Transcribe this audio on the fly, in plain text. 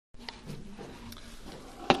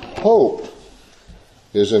Hope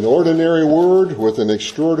is an ordinary word with an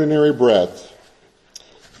extraordinary breadth.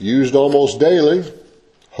 Used almost daily,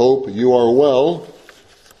 hope you are well.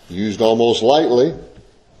 Used almost lightly,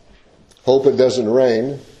 hope it doesn't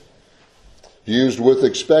rain. Used with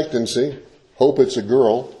expectancy, hope it's a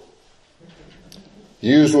girl.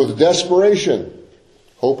 Used with desperation,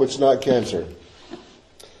 hope it's not cancer.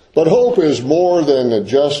 But hope is more than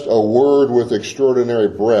just a word with extraordinary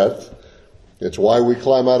breadth. It's why we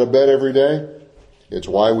climb out of bed every day. It's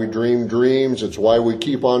why we dream dreams. It's why we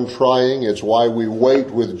keep on trying. It's why we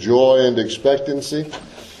wait with joy and expectancy.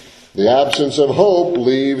 The absence of hope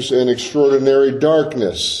leaves an extraordinary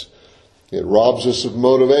darkness. It robs us of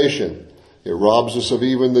motivation. It robs us of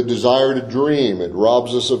even the desire to dream. It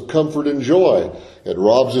robs us of comfort and joy. It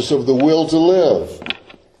robs us of the will to live.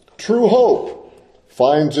 True hope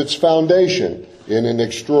finds its foundation in an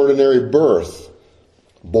extraordinary birth.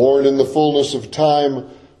 Born in the fullness of time,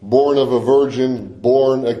 born of a virgin,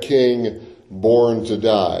 born a king, born to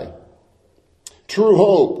die. True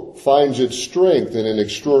hope finds its strength in an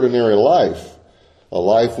extraordinary life, a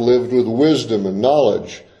life lived with wisdom and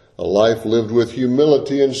knowledge, a life lived with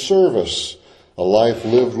humility and service, a life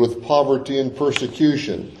lived with poverty and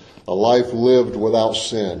persecution, a life lived without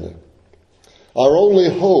sin. Our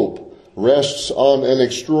only hope rests on an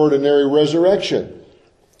extraordinary resurrection.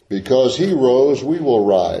 Because he rose, we will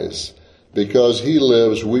rise. Because he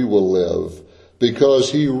lives, we will live.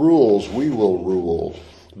 Because he rules, we will rule.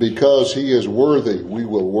 Because he is worthy, we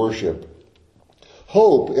will worship.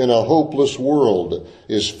 Hope in a hopeless world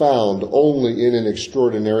is found only in an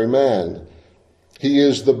extraordinary man. He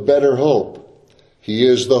is the better hope. He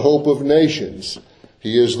is the hope of nations.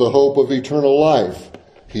 He is the hope of eternal life.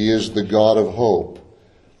 He is the God of hope.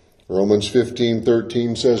 Romans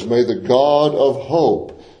 15:13 says, "May the God of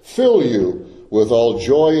hope fill you with all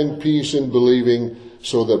joy and peace in believing,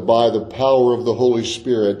 so that by the power of the Holy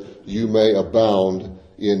Spirit you may abound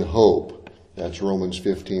in hope." That's Romans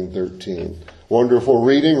 15:13. Wonderful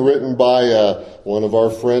reading written by one of our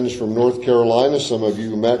friends from North Carolina. Some of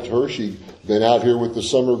you met her. She's been out here with the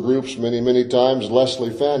summer groups many times, Leslie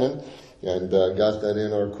Fannin, and got that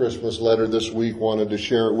in our Christmas letter this week. Wanted to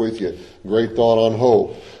share it with you. Great thought on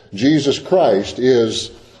hope. Jesus Christ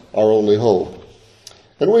is our only hope.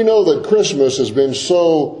 And we know that Christmas has been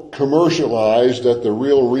so commercialized that the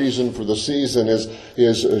real reason for the season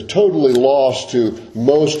is totally lost to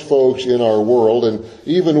most folks in our world. And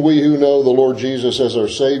even we who know the Lord Jesus as our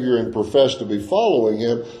Savior and profess to be following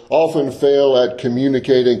Him often fail at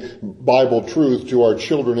communicating Bible truth to our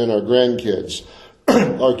children and our grandkids.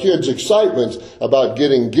 Our kids' excitement about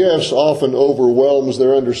getting gifts often overwhelms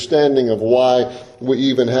their understanding of why we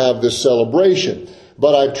even have this celebration.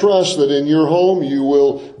 But I trust that in your home you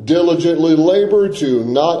will diligently labor to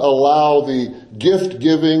not allow the gift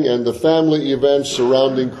giving and the family events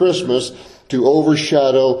surrounding Christmas to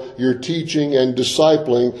overshadow your teaching and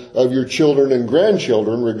discipling of your children and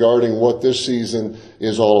grandchildren regarding what this season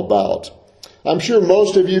is all about. I'm sure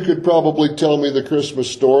most of you could probably tell me the Christmas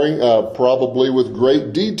story, probably with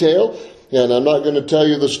great detail. And I'm not going to tell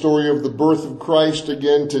you the story of the birth of Christ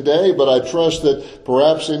again today, but I trust that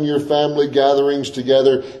perhaps in your family gatherings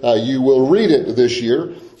together, you will read it this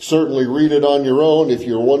year. Certainly read it on your own. If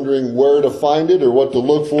you're wondering where to find it or what to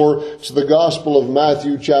look for, it's the Gospel of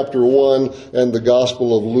Matthew chapter 1 and the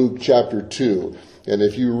Gospel of Luke chapter 2. And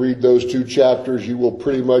if you read those two chapters, you will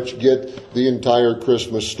pretty much get the entire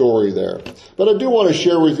Christmas story there. But I do want to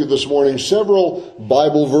share with you this morning several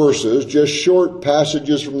Bible verses, just short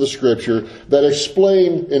passages from the Scripture that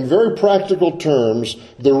explain in very practical terms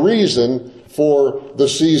the reason for the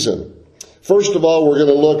season. First of all, we're going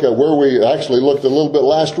to look at where we actually looked a little bit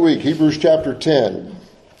last week, Hebrews chapter 10.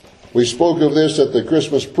 We spoke of this at the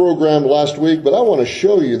Christmas program last week, but I want to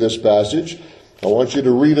show you this passage. I want you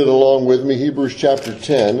to read it along with me, Hebrews chapter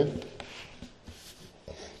 10.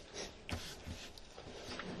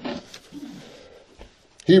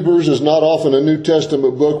 Hebrews is not often a New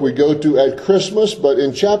Testament book we go to at Christmas, but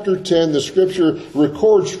in chapter 10, the Scripture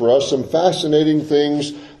records for us some fascinating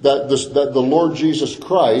things that the Lord Jesus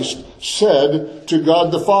Christ said to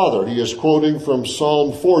God the Father. He is quoting from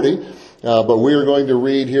Psalm 40, but we are going to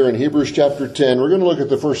read here in Hebrews chapter 10. We're going to look at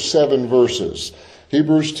the first 7 verses.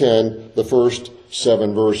 Hebrews 10, the first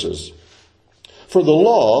 7 verses. "For the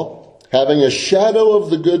law, having a shadow of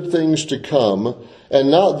the good things to come, and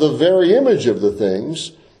not the very image of the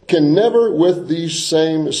things, can never with these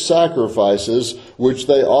same sacrifices, which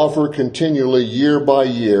they offer continually year by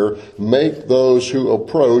year, make those who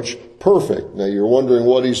approach perfect." Now you're wondering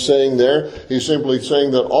what he's saying there. He's simply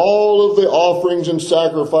saying that all of the offerings and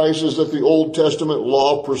sacrifices that the Old Testament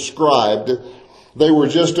law prescribed They were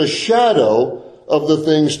just a shadow of the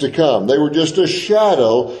things to come. They were just a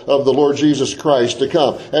shadow of the Lord Jesus Christ to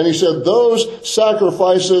come. And he said those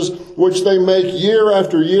sacrifices which they make year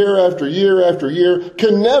after year after year after year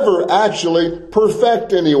can never actually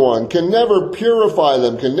perfect anyone, can never purify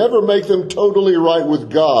them, can never make them totally right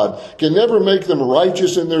with God, can never make them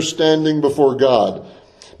righteous in their standing before God.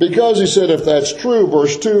 Because he said, if that's true,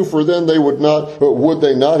 verse 2, for then would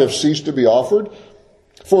they not have ceased to be offered?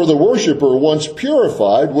 For the worshiper, once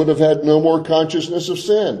purified, would have had no more consciousness of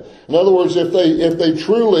sin. In other words, if they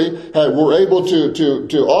truly were able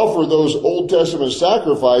to offer those Old Testament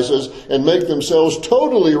sacrifices and make themselves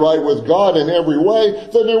totally right with God in every way,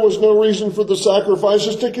 then there was no reason for the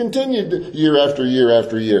sacrifices to continue year after year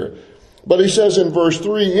after year. But he says in verse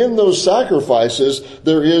 3, in those sacrifices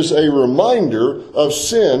there is a reminder of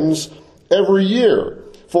sins every year.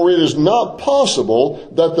 For it is not possible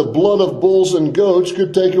that the blood of bulls and goats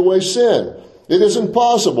could take away sin. It isn't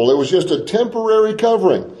possible. It was just a temporary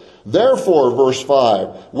covering. Therefore, verse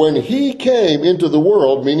 5, when he came into the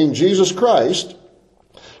world, meaning Jesus Christ,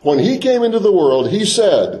 when he came into the world, he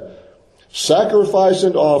said, sacrifice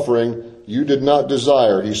and offering you did not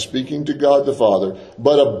desire. He's speaking to God the Father,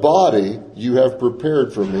 but a body you have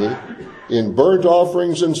prepared for me. In burnt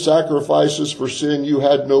offerings and sacrifices for sin you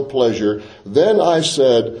had no pleasure. Then I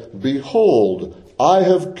said, behold, I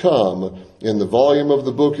have come. In the volume of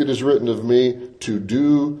the book it is written of me, to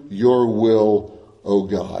do your will, O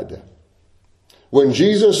God. When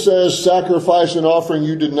Jesus says, sacrifice and offering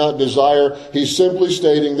you did not desire, he's simply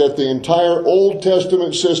stating that the entire Old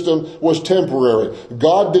Testament system was temporary.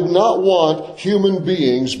 God did not want human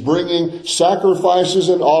beings bringing sacrifices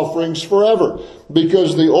and offerings forever,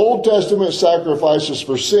 because the Old Testament sacrifices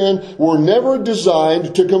for sin were never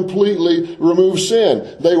designed to completely remove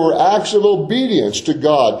sin. They were acts of obedience to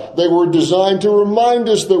God. They were designed to remind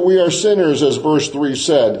us that we are sinners, as verse 3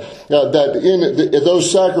 said, that in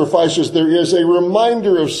those sacrifices there is a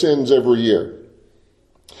reminder of sins every year.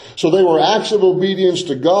 So they were acts of obedience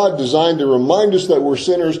to God, designed to remind us that we're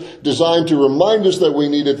sinners, designed to remind us that we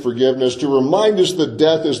needed forgiveness, to remind us that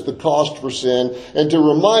death is the cost for sin, and to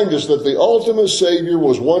remind us that the ultimate Savior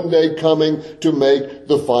was one day coming to make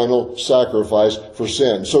the final sacrifice for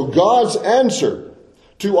sin. So God's answer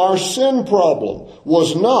to our sin problem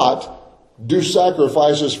was not do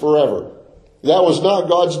sacrifices forever. That was not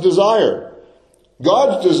God's desire.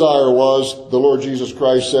 God's desire was, the Lord Jesus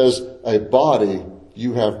Christ says, a body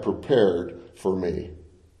you have prepared for me.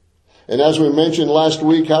 And as we mentioned last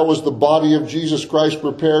week, how was the body of Jesus Christ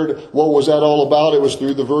prepared? What was that all about? It was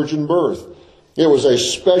through the virgin birth. It was a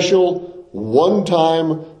special,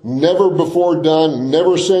 one-time, never before done,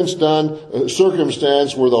 never since done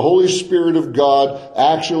circumstance where the Holy Spirit of God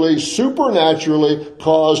actually supernaturally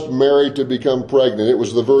caused Mary to become pregnant. It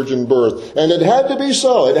was the virgin birth. And it had to be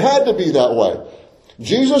so. It had to be that way.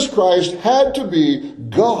 Jesus Christ had to be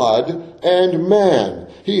God and man.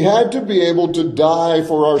 He had to be able to die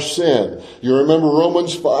for our sin. You remember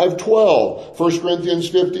Romans 5:12, 1 Corinthians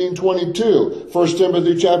 15:22, 1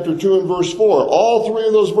 Timothy chapter 2 and verse 4. All three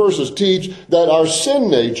of those verses teach that our sin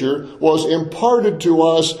nature was imparted to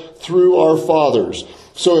us through our fathers.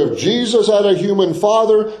 So if Jesus had a human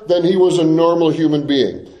father, then he was a normal human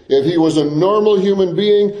being. If he was a normal human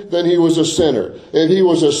being, then he was a sinner. If he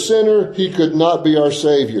was a sinner, he could not be our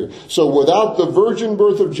Savior. So without the virgin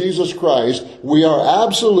birth of Jesus Christ, we are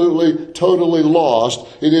absolutely, totally lost.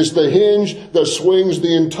 It is the hinge that swings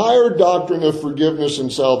the entire doctrine of forgiveness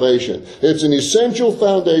and salvation. It's an essential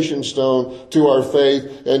foundation stone to our faith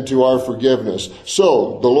and to our forgiveness.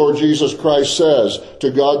 So the Lord Jesus Christ says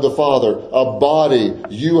to God the Father, a body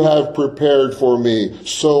you have prepared for me,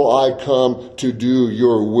 so I come to do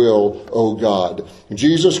your will, O God.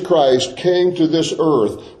 Jesus Christ came to this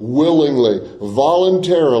earth willingly,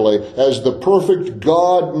 voluntarily, as the perfect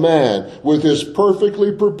God-man with his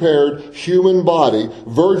perfectly prepared human body,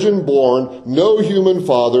 virgin-born, no human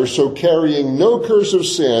father, so carrying no curse of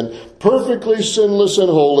sin, perfectly sinless and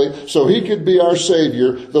holy, so he could be our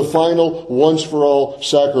Savior, the final, once-for-all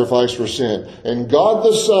sacrifice for sin. And God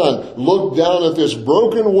the Son looked down at this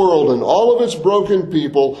broken world and all of its broken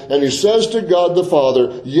people, and he says to God the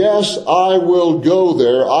Father, yes, I will go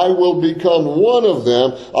there. I will become one of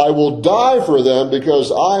them. I will die for them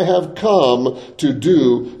because I have come to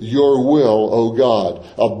do your will, O God.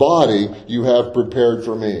 A body you have prepared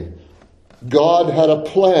for me. God had a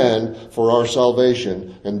plan for our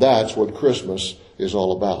salvation, and that's what Christmas is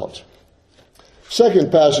all about.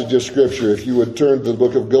 Second passage of Scripture, if you would turn to the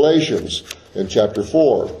book of Galatians in chapter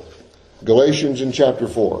 4. Galatians in chapter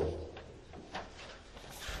 4.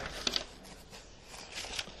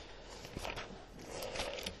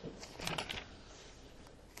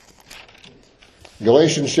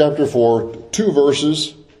 Galatians chapter 4, 2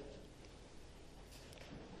 verses.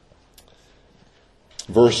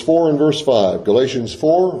 Verse 4 and verse 5. Galatians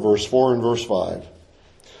 4, verse 4 and verse 5.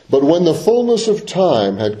 But when the fullness of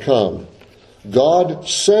time had come, God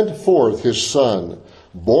sent forth his Son,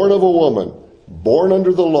 born of a woman, born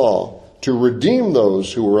under the law, to redeem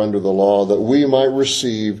those who were under the law, that we might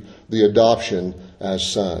receive the adoption as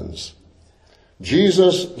sons.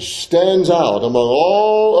 Jesus stands out among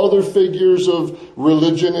all other figures of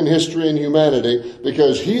religion and history and humanity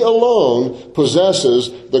because he alone possesses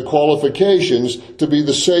the qualifications to be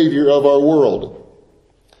the Savior of our world.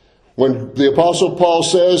 When the Apostle Paul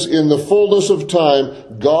says, in the fullness of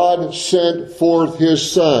time, God sent forth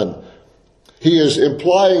his Son, he is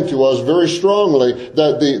implying to us very strongly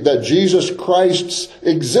that Jesus Christ's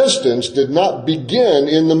existence did not begin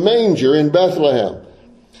in the manger in Bethlehem.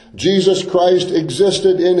 Jesus Christ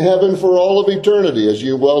existed in heaven for all of eternity. As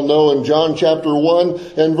you well know in John chapter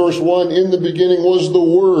 1 and verse 1, in the beginning was the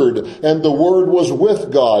Word, and the Word was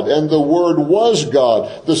with God, and the Word was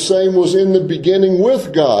God. The same was in the beginning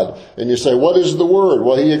with God. And you say, what is the Word?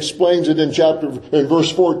 Well, he explains it in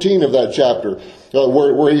verse 14 of that chapter,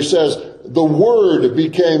 where he says, the Word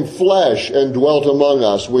became flesh and dwelt among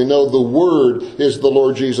us. We know the Word is the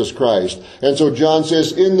Lord Jesus Christ. And so John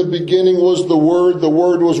says, in the beginning was the Word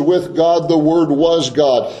was with God, the Word was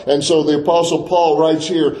God. And so the Apostle Paul writes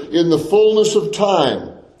here, in the fullness of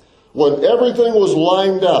time, when everything was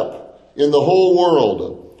lined up in the whole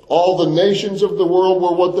world, all the nations of the world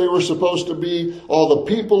were what they were supposed to be, all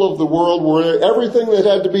the people of the world were everything that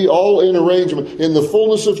had to be all in arrangement, in the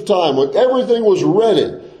fullness of time, when everything was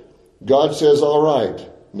ready, God says, all right,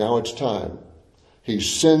 now it's time. He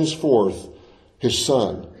sends forth his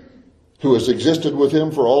Son, who has existed with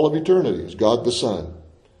him for all of eternity, as God the Son.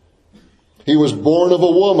 He was born of a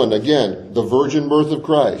woman, again, the virgin birth of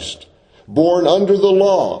Christ. Born under the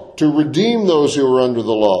law, to redeem those who were under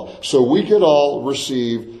the law, so we could all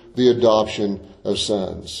receive the adoption of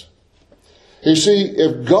sons. You see,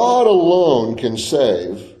 if God alone can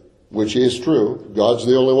save, which is true, God's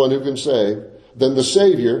the only one who can save, then the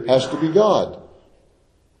Savior has to be God.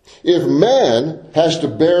 If man has to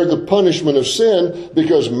bear the punishment of sin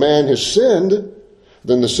because man has sinned,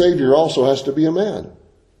 then the Savior also has to be a man.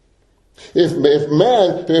 If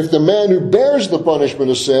the man who bears the punishment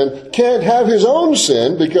of sin can't have his own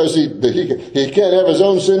sin because he can't have his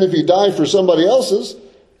own sin if he died for somebody else's,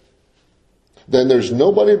 then there's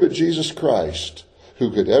nobody but Jesus Christ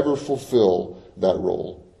who could ever fulfill that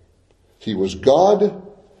role. He was God.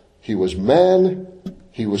 He was man.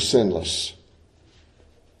 He was sinless.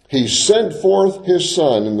 He sent forth his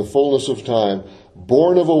Son in the fullness of time,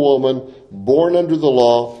 born of a woman, born under the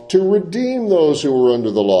law, to redeem those who were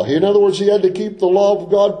under the law. In other words, he had to keep the law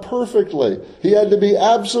of God perfectly. He had to be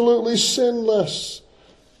absolutely sinless.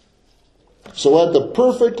 So at the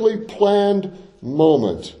perfectly planned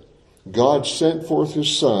moment, God sent forth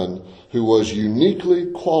his Son, who was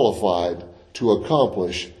uniquely qualified to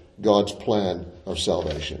accomplish God's plan of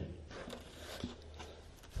salvation.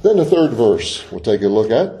 Then the third verse we'll take a look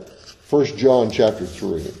at, 1 John chapter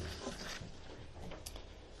 3.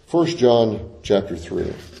 1 John chapter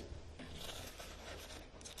 3.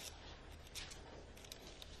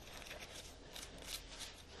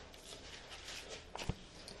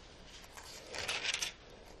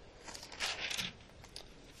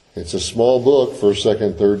 It's a small book, 1st,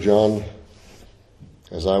 2nd, 3rd John.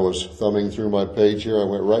 As I was thumbing through my page here, I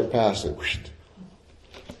went right past it.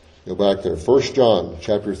 Go back there. 1 John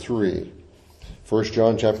chapter 3. 1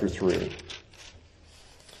 John chapter 3.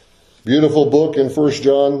 Beautiful book in 1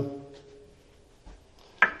 John.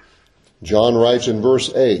 John writes in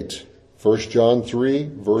verse 8. 1 John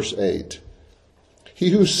 3, verse 8.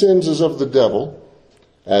 He who sins is of the devil,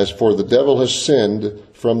 as for the devil has sinned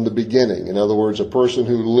from the beginning. In other words, a person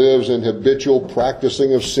who lives in habitual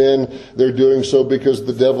practicing of sin, they're doing so because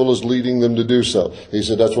the devil is leading them to do so. He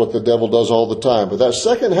said that's what the devil does all the time. But that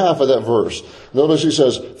second half of that verse, notice he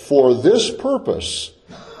says, for this purpose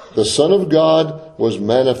the Son of God was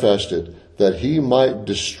manifested, that he might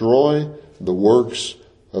destroy the works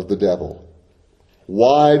of the devil.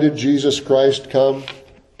 Why did Jesus Christ come?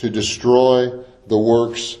 To destroy the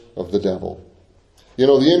works of the devil. You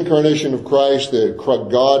know, the incarnation of Christ,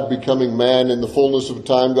 God becoming man in the fullness of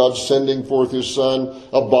time, God sending forth his Son,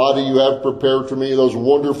 a body you have prepared for me, those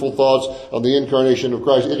wonderful thoughts on the incarnation of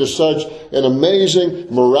Christ. It is such an amazing,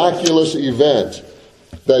 miraculous event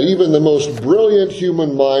that even the most brilliant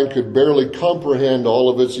human mind could barely comprehend all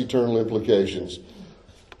of its eternal implications.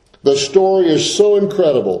 The story is so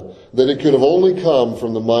incredible that it could have only come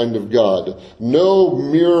from the mind of God. No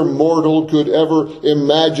mere mortal could ever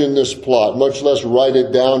imagine this plot, much less write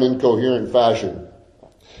it down in coherent fashion,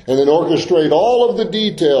 and then orchestrate all of the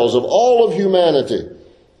details of all of humanity.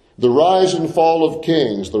 The rise and fall of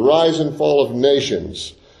kings, the rise and fall of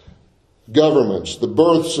nations, governments, the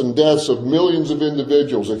births and deaths of millions of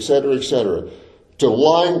individuals, etc., to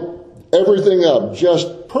line everything up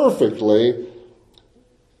just perfectly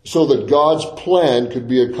so that God's plan could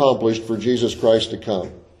be accomplished for Jesus Christ to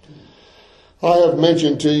come. I have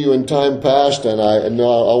mentioned to you in time past, and I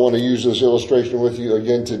want to use this illustration with you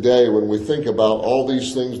again today, when we think about all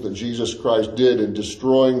these things that Jesus Christ did in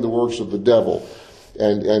destroying the works of the devil,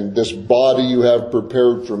 and this body you have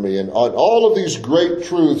prepared for me, and on all of these great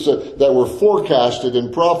truths that were forecasted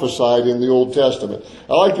and prophesied in the Old Testament.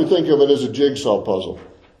 I like to think of it as a jigsaw puzzle.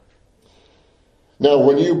 Now,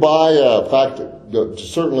 when you buy,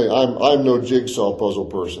 certainly I'm no jigsaw puzzle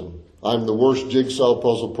person. I'm the worst jigsaw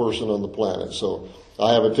puzzle person on the planet. So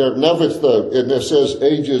I have a terrible. Now, if it says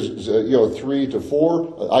ages, 3 to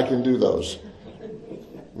 4, I can do those.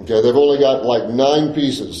 Okay, they've only got like 9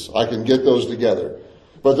 pieces. I can get those together.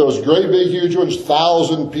 But those great big huge ones,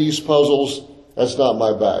 1,000-piece puzzles, that's not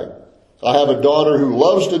my bag. I have a daughter who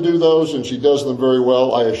loves to do those, and she does them very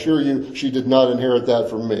well. I assure you, she did not inherit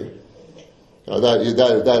that from me.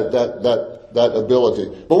 That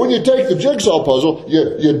ability. But when you take the jigsaw puzzle,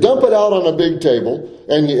 you dump it out on a big table,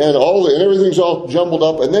 and everything's all jumbled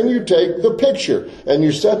up, and then you take the picture and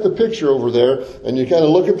you set the picture over there, and you kind of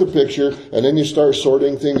look at the picture, and then you start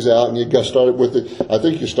sorting things out, and you start with I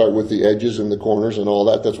think you start with the edges and the corners and all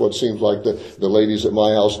that. That's what it seems like the ladies at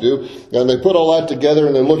my house do. And they put all that together,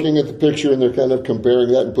 and they're looking at the picture, and they're kind of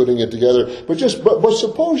comparing that and putting it together. But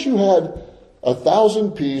suppose you had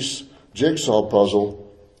 1,000-piece jigsaw puzzle,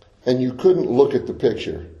 and you couldn't look at the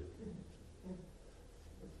picture.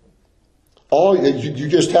 You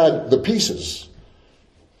just had the pieces,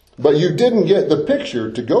 but you didn't get the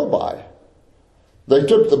picture to go by. They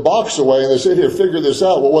took the box away and they said, "Here, figure this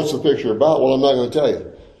out." Well, what's the picture about? Well, I'm not going to tell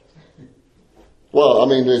you. Well, I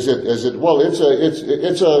mean, is it? Well, it's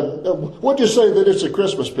a. What'd you say that it's a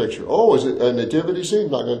Christmas picture? Oh, is it a nativity scene?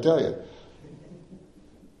 I'm not going to tell you.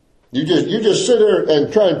 You just sit there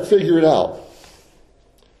and try and figure it out.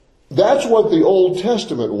 That's what the Old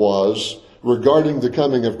Testament was regarding the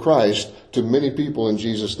coming of Christ to many people in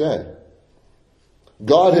Jesus' day.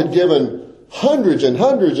 God had given hundreds and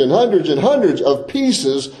hundreds and hundreds and hundreds of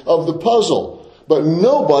pieces of the puzzle, but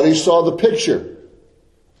nobody saw the picture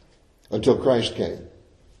until Christ came.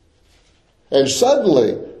 And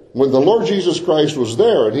suddenly, when the Lord Jesus Christ was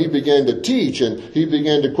there and he began to teach and he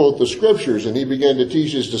began to quote the scriptures and he began to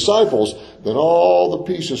teach his disciples, then all the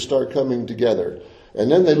pieces start coming together. And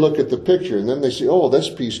then they look at the picture and then they see, oh, this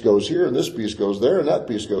piece goes here and this piece goes there and that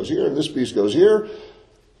piece goes here and this piece goes here.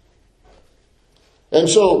 And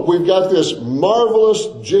so we've got this marvelous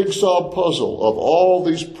jigsaw puzzle of all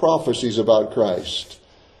these prophecies about Christ.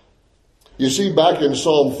 You see, back in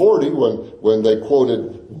Psalm 40, when they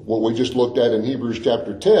quoted what we just looked at in Hebrews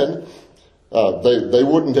chapter 10, they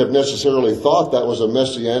wouldn't have necessarily thought that was a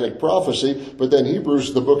messianic prophecy, but then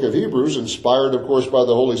the book of Hebrews, inspired, of course, by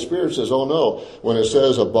the Holy Spirit, says, oh no, when it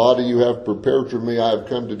says, a body you have prepared for me, I have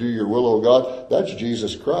come to do your will, O God, that's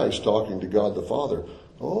Jesus Christ talking to God the Father.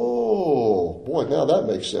 Oh, boy, now that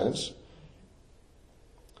makes sense.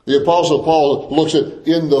 The Apostle Paul looks at,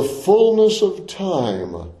 in the fullness of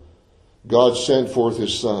time, God sent forth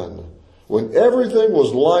his Son. When everything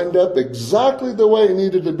was lined up exactly the way it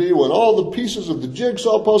needed to be, when all the pieces of the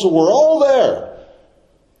jigsaw puzzle were all there,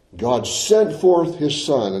 God sent forth his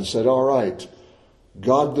Son and said, all right,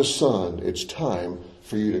 God the Son, it's time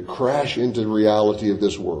for you to crash into the reality of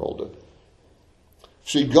this world.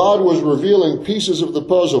 See, God was revealing pieces of the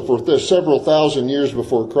puzzle for several thousand years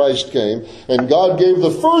before Christ came, and God gave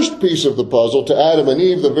the first piece of the puzzle to Adam and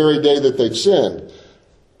Eve the very day that they'd sinned.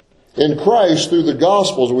 In Christ, through the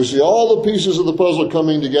Gospels, we see all the pieces of the puzzle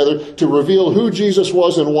coming together to reveal who Jesus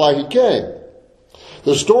was and why he came.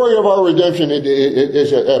 The story of our redemption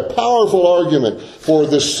is a powerful argument for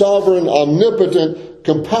the sovereign, omnipotent,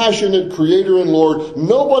 compassionate Creator and Lord.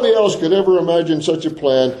 Nobody else could ever imagine such a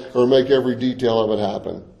plan or make every detail of it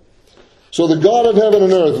happen. So the God of heaven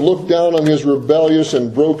and earth looked down on his rebellious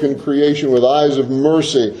and broken creation with eyes of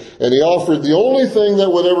mercy, and he offered the only thing that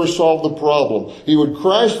would ever solve the problem. He would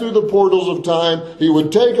crash through the portals of time, he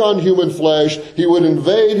would take on human flesh, he would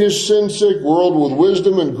invade his sin-sick world with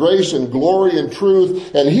wisdom and grace and glory and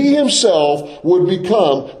truth, and he himself would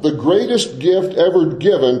become the greatest gift ever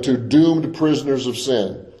given to doomed prisoners of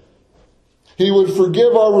sin. He would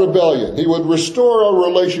forgive our rebellion. He would restore our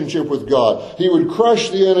relationship with God. He would crush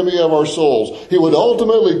the enemy of our souls. He would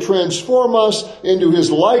ultimately transform us into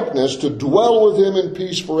His likeness to dwell with Him in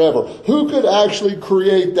peace forever. Who could actually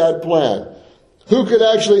create that plan? Who could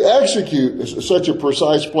actually execute such a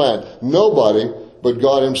precise plan? Nobody but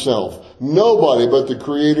God Himself. Nobody but the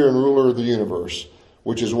Creator and ruler of the universe.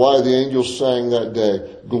 Which is why the angels sang that day,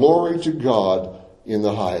 "Glory to God in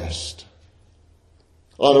the highest."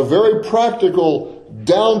 On a very practical,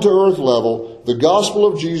 down-to-earth level, the gospel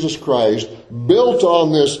of Jesus Christ, built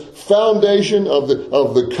on this foundation of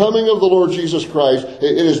the coming of the Lord Jesus Christ,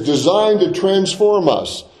 it is designed to transform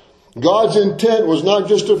us. God's intent was not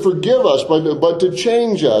just to forgive us, but to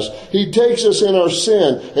change us. He takes us in our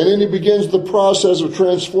sin, and then He begins the process of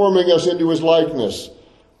transforming us into His likeness.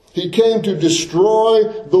 He came to destroy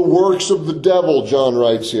the works of the devil, John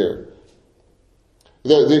writes here.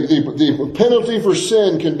 The penalty for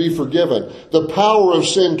sin can be forgiven. The power of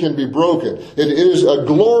sin can be broken. It is a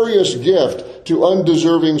glorious gift to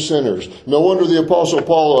undeserving sinners. No wonder the Apostle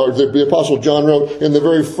Paul, or the Apostle John wrote in the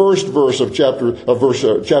very first verse of chapter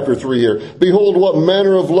 3 here, "Behold, what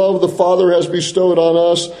manner of love the Father has bestowed on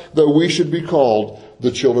us, that we should be called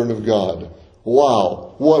the children of God."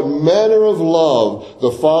 Wow. What manner of love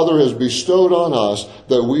the Father has bestowed on us,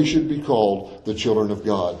 that we should be called the children of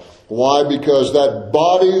God. Why? Because that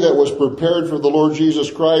body that was prepared for the Lord Jesus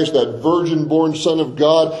Christ, that virgin-born Son of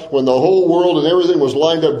God, when the whole world and everything was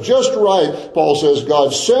lined up just right, Paul says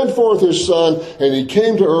God sent forth His Son, and He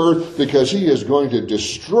came to earth because He is going to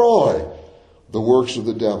destroy the works of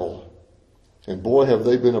the devil. And boy, have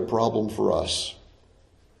they been a problem for us.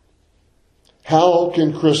 How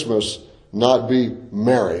can Christmas not be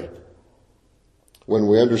merry when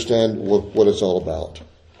we understand what it's all about?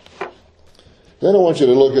 Then I want you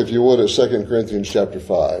to look, if you would, at 2 Corinthians chapter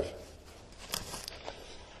 5.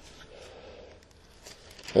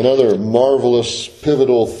 Another marvelous,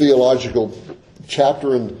 pivotal, theological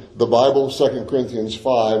chapter in the Bible. 2 Corinthians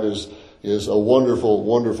 5 is a wonderful,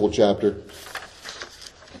 wonderful chapter.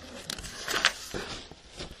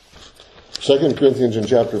 2 Corinthians in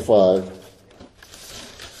chapter 5.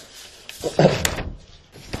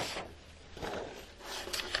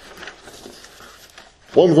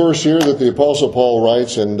 One verse here that the Apostle Paul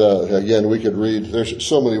writes, and again, we could read, there's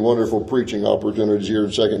so many wonderful preaching opportunities here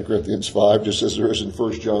in 2 Corinthians 5, just as there is in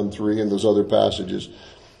 1 John 3 and those other passages.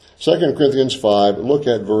 2 Corinthians 5, look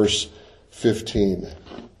at verse 15.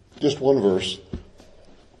 Just one verse.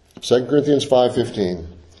 2 Corinthians 5:15.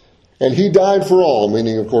 "And He died for all,"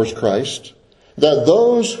 meaning, of course, Christ, "that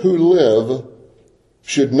those who live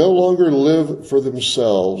should no longer live for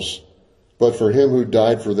themselves, but for Him who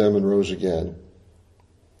died for them and rose again."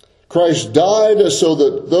 Christ died so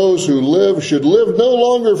that those who live should live no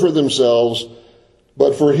longer for themselves,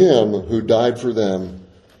 but for Him who died for them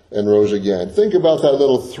and rose again. Think about that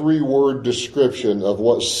little 3-word description of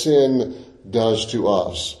what sin does to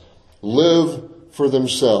us. Live for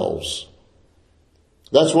themselves.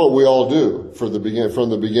 That's what we all do from the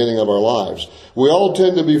beginning of our lives. We all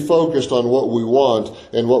tend to be focused on what we want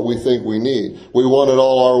and what we think we need. We want it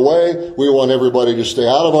all our way. We want everybody to stay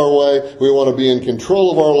out of our way. We want to be in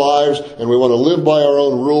control of our lives, and we want to live by our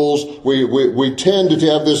own rules. We tend to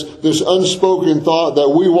have this unspoken thought that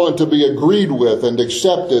we want to be agreed with and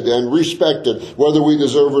accepted and respected, whether we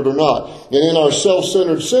deserve it or not. And in our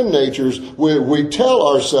self-centered sin natures, we tell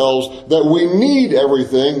ourselves that we need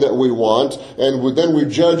everything that we want, and then we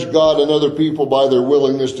judge God and other people by their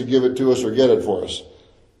willingness to give it to us or get it for us.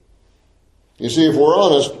 You see, if we're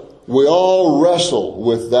honest, we all wrestle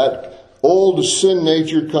with that old sin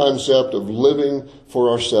nature concept of living for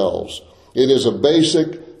ourselves. It is a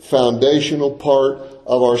basic, foundational part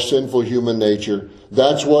of our sinful human nature.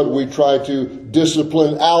 That's what we try to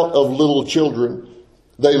discipline out of little children.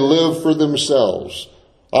 They live for themselves.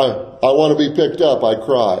 I want to be picked up, I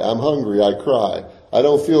cry. I'm hungry, I cry. I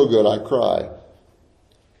don't feel good, I cry.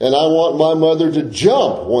 And I want my mother to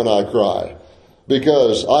jump when I cry,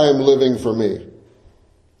 because I am living for me.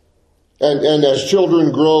 And as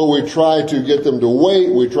children grow, we try to get them to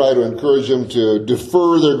wait. We try to encourage them to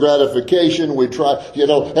defer their gratification. We try,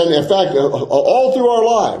 and in fact, all through our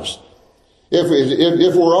lives,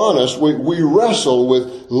 if we're honest, we wrestle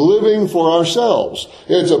with living for ourselves.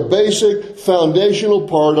 It's a basic, foundational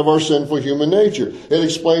part of our sinful human nature. It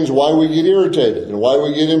explains why we get irritated and why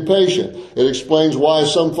we get impatient. It explains why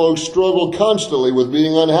some folks struggle constantly with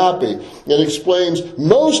being unhappy. It explains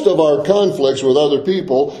most of our conflicts with other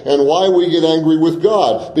people and why we get angry with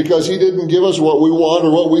God, because He didn't give us what we want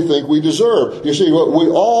or what we think we deserve. You see, we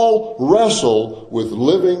all wrestle with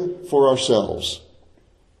living for ourselves.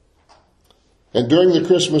 And during the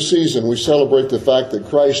Christmas season, we celebrate the fact that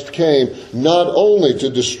Christ came not only to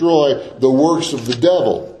destroy the works of the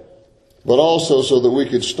devil, but also so that we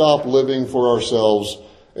could stop living for ourselves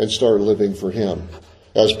and start living for Him.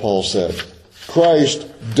 As Paul said, Christ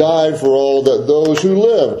died for all, that those who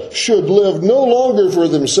live should live no longer for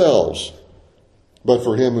themselves, but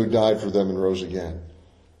for Him who died for them and rose again.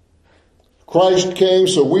 Christ came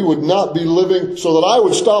so we would not be living, so that I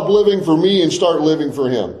would stop living for me and start living for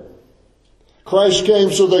Him. Christ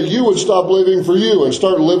came so that you would stop living for you and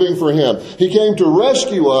start living for Him. He came to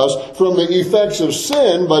rescue us from the effects of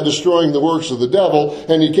sin by destroying the works of the devil,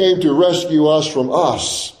 and He came to rescue us from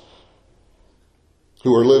us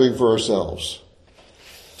who are living for ourselves.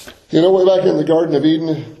 You know, way back in the Garden of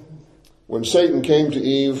Eden, when Satan came to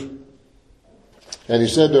Eve, and he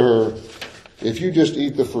said to her, if you just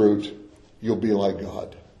eat the fruit, you'll be like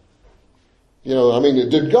God. You know, I mean,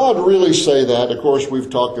 did God really say that? Of course, we've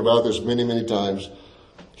talked about this many, many times.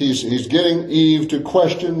 He's getting Eve to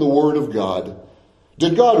question the Word of God.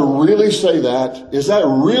 Did God really say that? Is that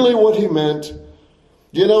really what He meant?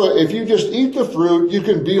 You know, if you just eat the fruit, you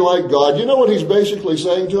can be like God. You know what He's basically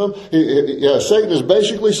saying to him? Satan is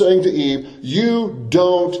basically saying to Eve, you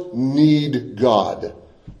don't need God.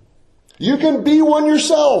 You can be one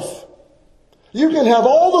yourself. You can have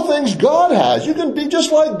all the things God has. You can be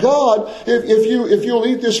just like God if you'll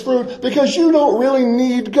eat this fruit, because you don't really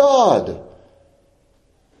need God.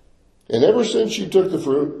 And ever since she took the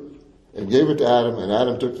fruit and gave it to Adam, and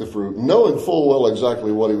Adam took the fruit, knowing full well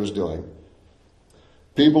exactly what he was doing,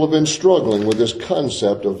 people have been struggling with this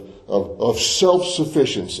concept of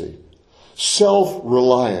self-sufficiency,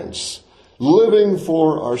 self-reliance, living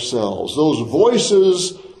for ourselves. Those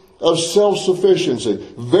voices of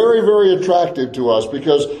self-sufficiency, very, very attractive to us,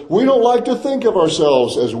 because we don't like to think of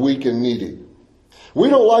ourselves as weak and needy. We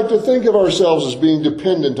don't like to think of ourselves as being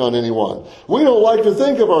dependent on anyone. We don't like to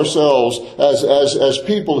think of ourselves as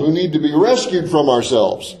people who need to be rescued from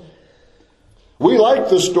ourselves. We like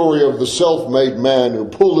the story of the self-made man who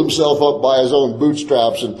pulled himself up by his own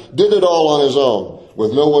bootstraps and did it all on his own,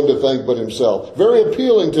 with no one to thank but himself. Very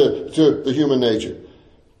appealing to the human nature.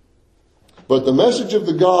 But the message of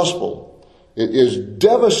the gospel, it is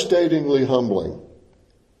devastatingly humbling,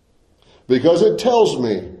 because it tells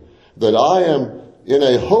me that I am in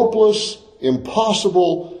a hopeless,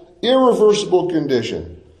 impossible, irreversible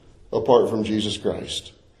condition apart from Jesus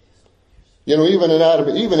Christ. You know, even Adam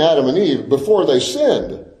and Eve, before they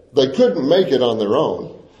sinned, they couldn't make it on their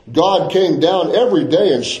own. God came down every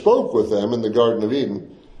day and spoke with them in the Garden of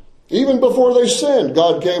Eden. Even before they sinned,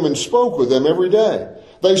 God came and spoke with them every day.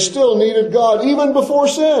 They still needed God even before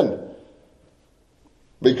sin,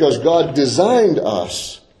 because God designed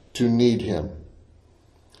us to need Him.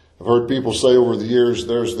 I've heard people say over the years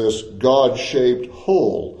there's this God-shaped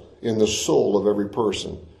hole in the soul of every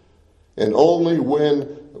person. And only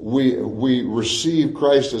when we receive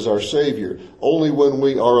Christ as our Savior, only when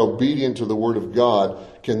we are obedient to the Word of God,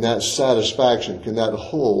 can that satisfaction, can that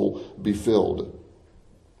hole be filled.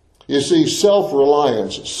 You see,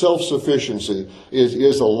 self-reliance, self-sufficiency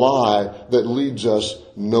is a lie that leads us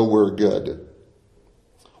nowhere good.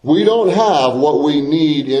 We don't have what we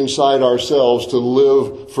need inside ourselves to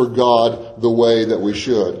live for God the way that we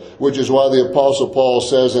should. Which is why the Apostle Paul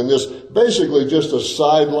says in this, basically just a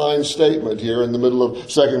sideline statement here in the middle of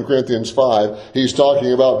 2 Corinthians 5, he's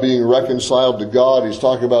talking about being reconciled to God. He's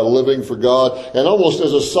talking about living for God. And almost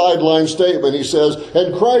as a sideline statement, he says,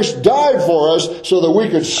 and Christ died for us so that we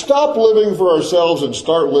could stop living for ourselves and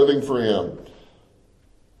start living for Him.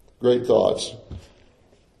 Great thoughts.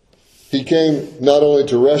 He came not only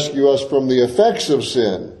to rescue us from the effects of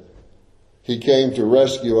sin, He came to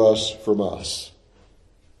rescue us from us.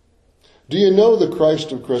 Do you know the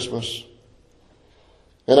Christ of Christmas?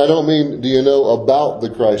 And I don't mean, do you know about the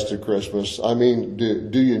Christ of Christmas? I mean,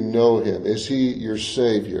 do you know Him? Is He your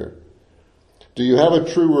Savior? Do you have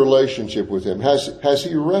a true relationship with Him? Has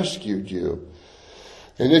He rescued you?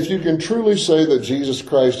 And if you can truly say that Jesus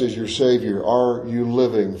Christ is your Savior, are you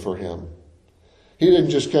living for Him? He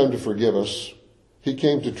didn't just come to forgive us. He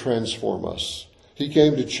came to transform us. He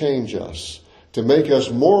came to change us, to make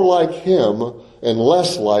us more like Him and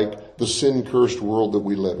less like the sin-cursed world that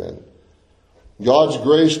we live in. God's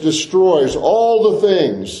grace destroys all the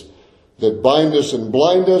things that bind us and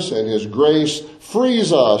blind us, and His grace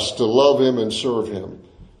frees us to love Him and serve Him,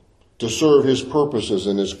 to serve His purposes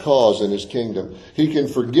and His cause and His kingdom. He can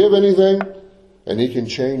forgive anything, and He can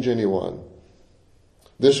change anyone.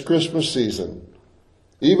 This Christmas season,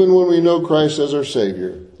 even when we know Christ as our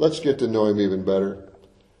Savior, let's get to know Him even better,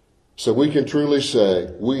 so we can truly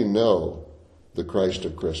say, we know the Christ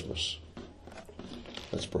of Christmas.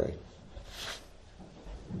 Let's pray.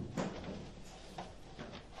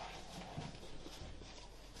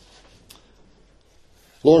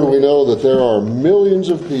 Lord, we know that there are millions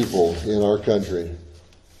of people in our country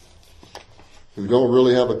who don't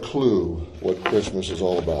really have a clue what Christmas is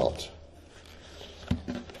all about.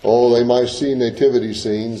 Oh, they might see nativity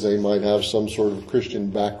scenes. They might have some sort of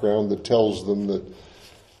Christian background that tells them that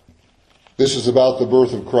this is about the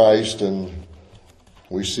birth of Christ, and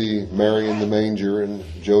we see Mary in the manger and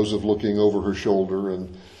Joseph looking over her shoulder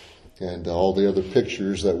and all the other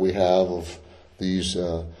pictures that we have of these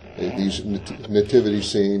nativity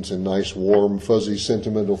scenes and nice, warm, fuzzy,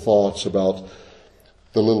 sentimental thoughts about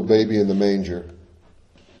the little baby in the manger.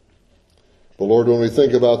 But Lord, when we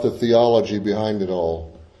think about the theology behind it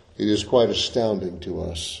all, it is quite astounding to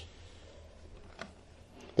us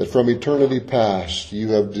that from eternity past you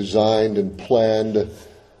have designed and planned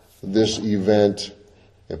this event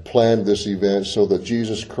so that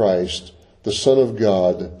Jesus Christ, the Son of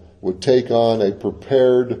God, would take on a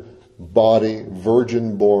prepared body,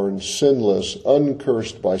 virgin-born, sinless,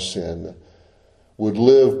 uncursed by sin, would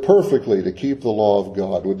live perfectly to keep the law of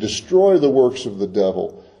God, would destroy the works of the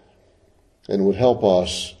devil, and would help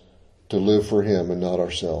us to live for Him and not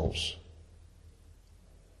ourselves.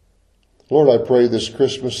 Lord, I pray this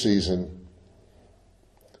Christmas season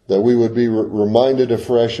that we would be reminded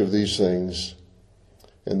afresh of these things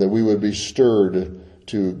and that we would be stirred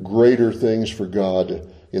to greater things for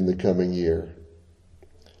God in the coming year.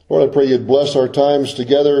 Lord, I pray you'd bless our times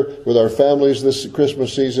together with our families this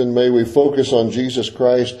Christmas season. May we focus on Jesus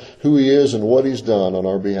Christ, who He is and what He's done on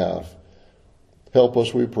our behalf. Help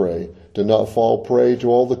us, we pray, to not fall prey to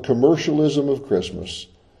all the commercialism of Christmas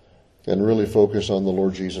and really focus on the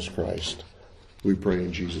Lord Jesus Christ. We pray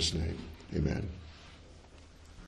in Jesus' name. Amen.